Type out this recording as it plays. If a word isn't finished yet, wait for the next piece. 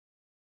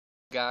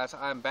Guys,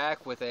 I'm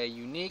back with a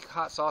unique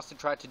hot sauce to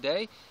try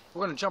today.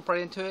 We're going to jump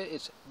right into it.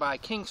 It's by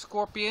King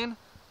Scorpion.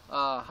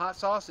 Hot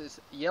sauce is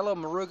yellow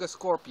Moruga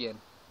Scorpion.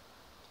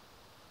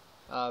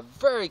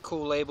 Very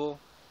cool label.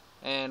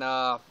 And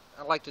I'd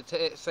like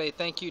to say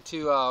thank you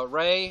to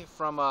Ray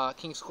from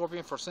King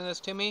Scorpion for sending this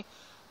to me.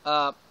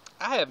 I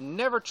have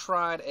never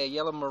tried a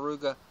yellow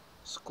Moruga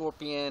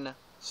Scorpion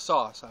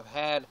sauce. I've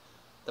had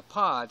the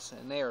pods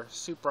and they are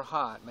super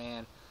hot,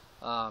 man.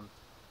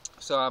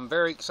 So I'm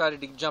very excited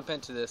to jump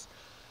into this.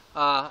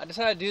 I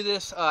decided to do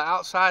this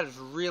outside. It's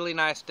a really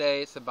nice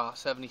day. It's about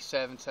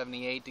 77,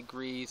 78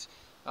 degrees,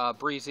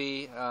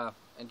 breezy,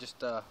 and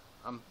just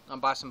I'm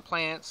by some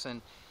plants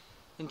and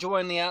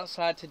enjoying the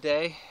outside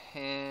today.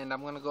 And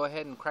I'm going to go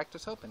ahead and crack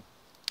this open.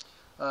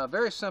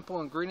 Very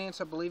simple ingredients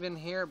I believe in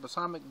here: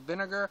 balsamic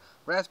vinegar,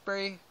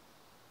 raspberry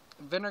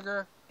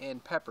vinegar,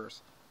 and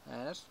peppers.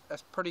 And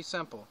that's pretty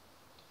simple.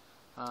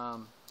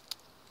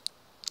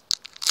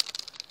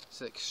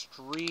 It's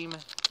extreme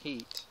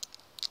heat.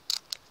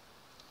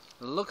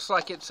 It looks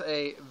like it's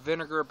a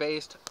vinegar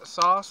based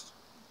sauce,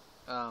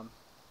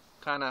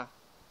 kind of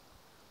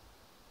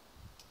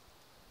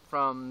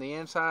from the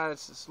inside.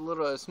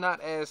 It's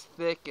not as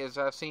thick as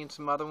I've seen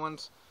some other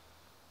ones,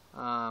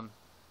 but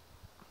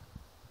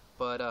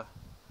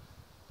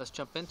let's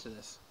jump into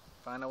this,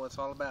 find out what it's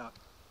all about.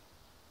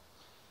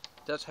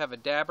 It does have a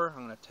dabber.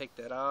 I'm going to take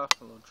that off,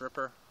 a little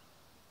dripper.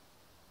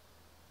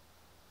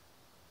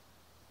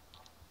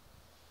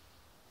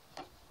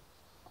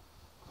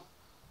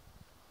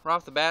 Right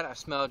off the bat, I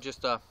smell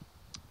just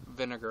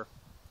vinegar,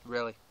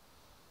 really.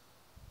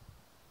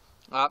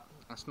 I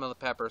smell the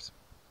peppers.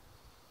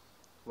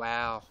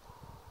 Wow.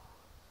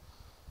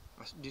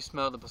 I do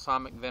smell the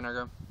balsamic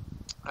vinegar.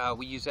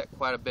 We use that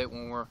quite a bit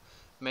when we're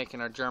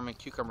making our German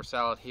cucumber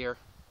salad here.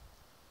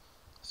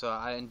 So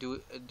I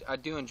do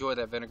enjoy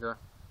that vinegar.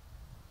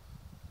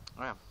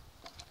 Wow.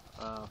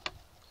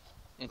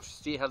 Interested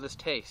to see how this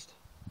tastes.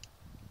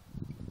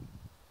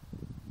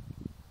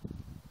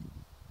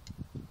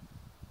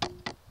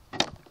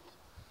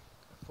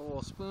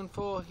 Full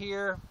spoonful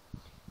here,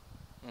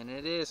 and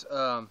it is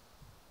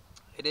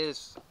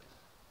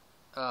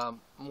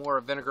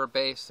more vinegar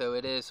based, so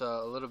it is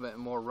a little bit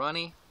more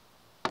runny.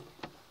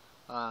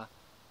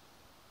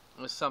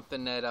 It's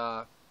something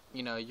that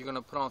you know, you're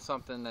gonna put on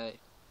something that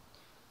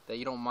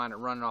you don't mind it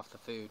running off the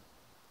food.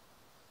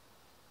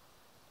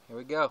 Here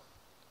we go.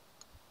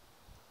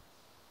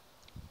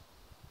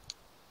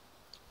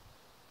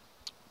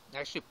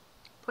 Actually,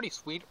 pretty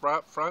sweet right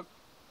up front.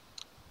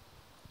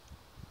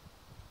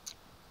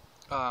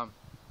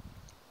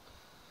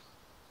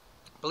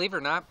 Believe it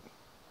or not,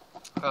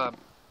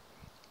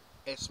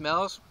 it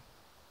smells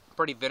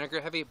pretty vinegar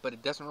heavy, but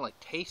it doesn't really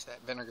taste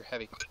that vinegar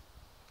heavy.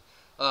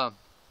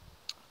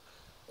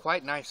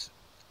 Quite nice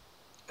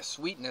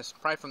sweetness,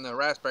 probably from the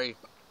raspberry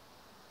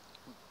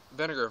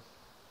vinegar.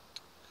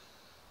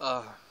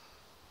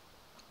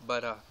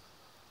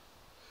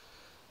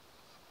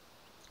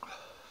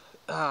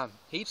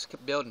 Heat's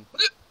building.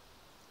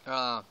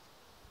 Wow,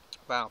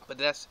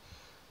 but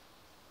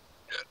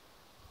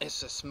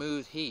it's a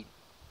smooth heat.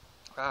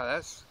 Wow,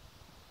 that's...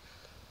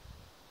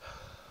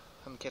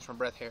 I'm gonna catch my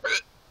breath here.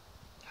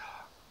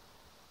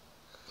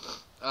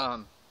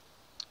 I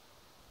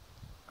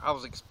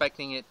was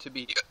expecting it to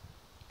be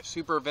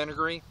super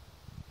vinegary,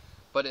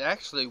 but it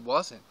actually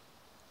wasn't.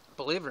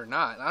 Believe it or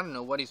not, I don't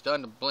know what he's done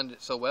to blend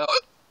it so well.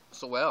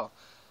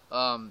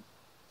 I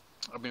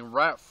mean,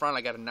 right up front,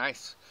 I got a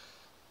nice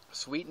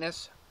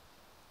sweetness.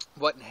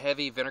 Wasn't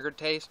heavy vinegar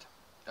taste.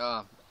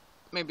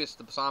 Maybe it's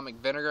the balsamic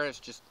vinegar. It's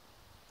just,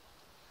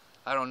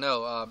 I don't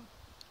know.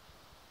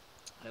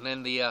 And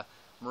then the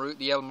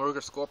yellow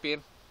Moruga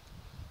Scorpion,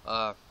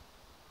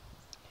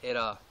 it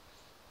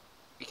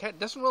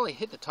doesn't really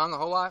hit the tongue a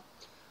whole lot.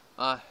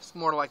 It's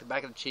more like the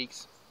back of the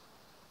cheeks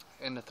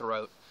and the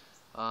throat.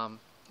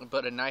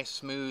 But a nice,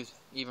 smooth,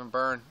 even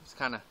burn. It's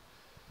kind of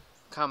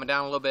calming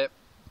down a little bit.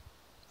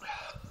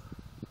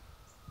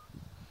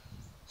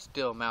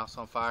 Still, mouth's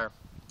on fire.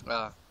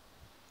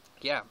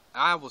 Yeah,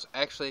 I was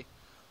actually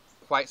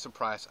quite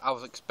surprised. I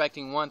was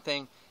expecting one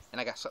thing, and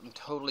I got something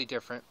totally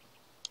different,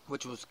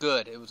 which was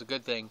good. It was a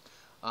good thing.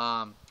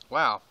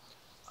 Wow,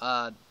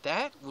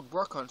 that would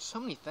work on so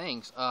many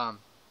things,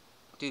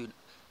 dude.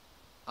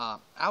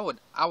 I would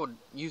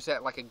use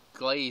that like a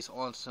glaze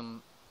on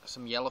some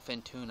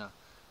yellowfin tuna,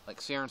 like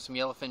searing some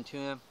yellowfin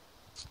tuna,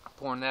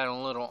 pouring that a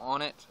little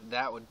on it.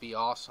 That would be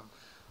awesome.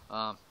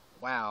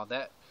 Wow,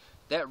 that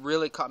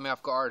really caught me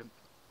off guard.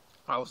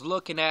 I was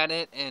looking at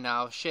it and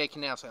I was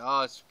shaking it. I was like,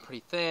 oh, it's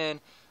pretty thin.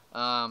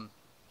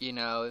 You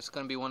know, it's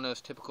going to be one of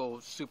those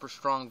typical super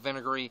strong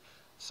vinegary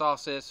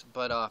sauces,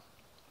 but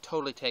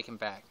totally taken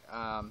back.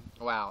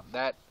 Wow,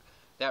 that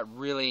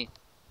really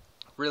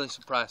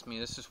surprised me.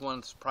 This is one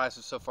of the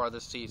surprises so far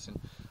this season,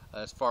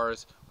 as far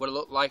as what it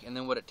looked like and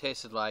then what it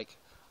tasted like.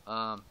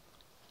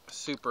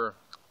 Super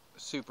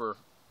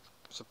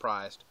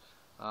surprised.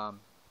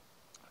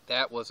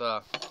 That was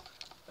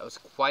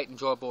quite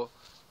enjoyable.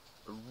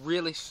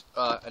 Really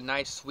a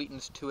nice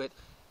sweetness to it,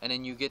 and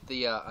then you get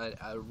the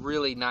a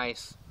really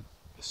nice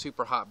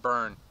super hot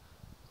burn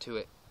to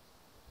it.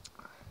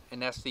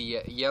 And that's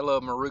the Yellow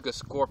Moruga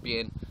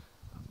Scorpion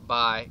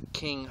by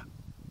King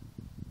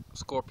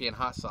Scorpion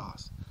Hot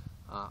Sauce.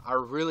 I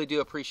really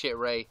do appreciate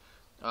Ray.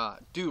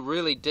 Do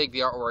really dig the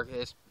artwork.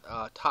 It's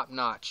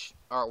top-notch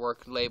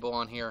artwork label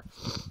on here.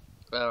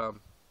 Wow.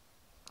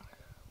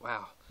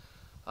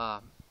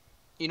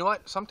 You know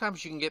what?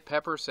 Sometimes you can get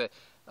peppers that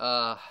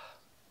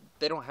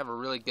they don't have a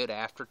really good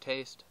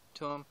aftertaste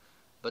to them,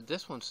 but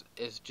this one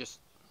is just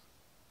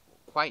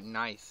quite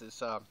nice.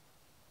 It's I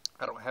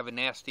don't have a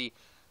nasty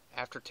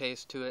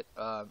aftertaste to it.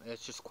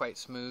 It's just quite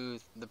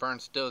smooth. The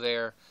burn's still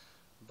there,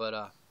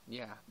 but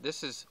yeah,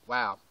 this is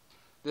wow.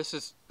 This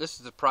is the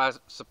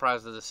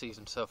surprise of the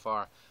season so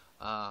far.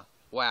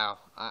 Wow,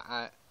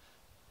 I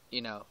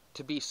you know,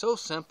 to be so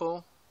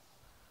simple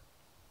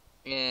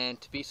and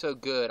to be so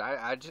good,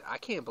 I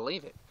can't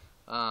believe it.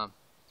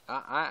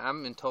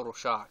 I'm in total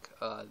shock.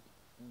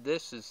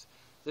 This is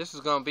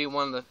going to be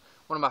one of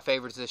my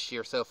favorites this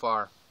year so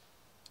far.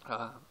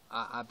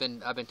 I've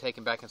been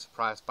taken back and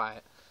surprised by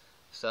it.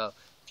 So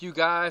if you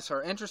guys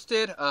are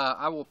interested,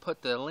 I will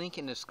put the link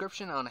in the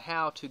description on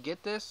how to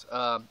get this.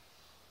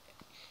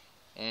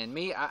 And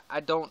me, I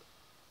don't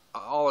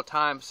all the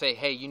time say,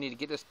 hey, you need to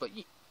get this, but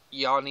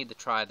y'all need to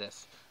try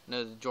this. I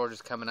know that George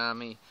is coming on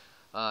me.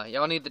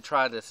 Y'all need to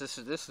try this.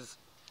 This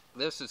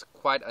is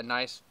quite a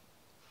nice,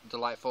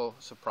 delightful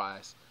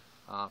surprise.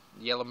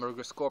 Yellow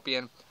Moruga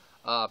Scorpion.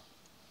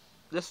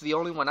 This is the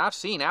only one I've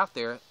seen out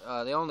there.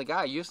 The only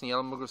guy using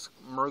Yellow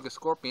Moruga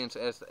Scorpions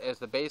as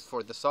the base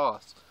for the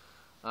sauce.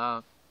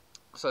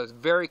 So it's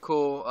very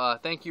cool.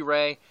 Thank you,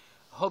 Ray.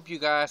 Hope you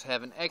guys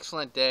have an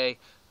excellent day.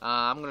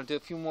 I'm going to do a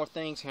few more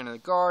things here in the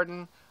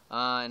garden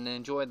and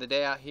enjoy the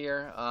day out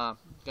here.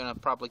 Going to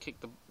probably kick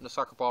the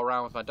soccer ball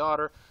around with my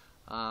daughter.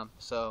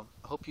 So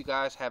I hope you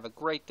guys have a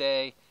great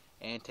day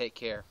and take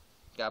care.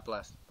 God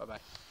bless.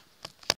 Bye-bye.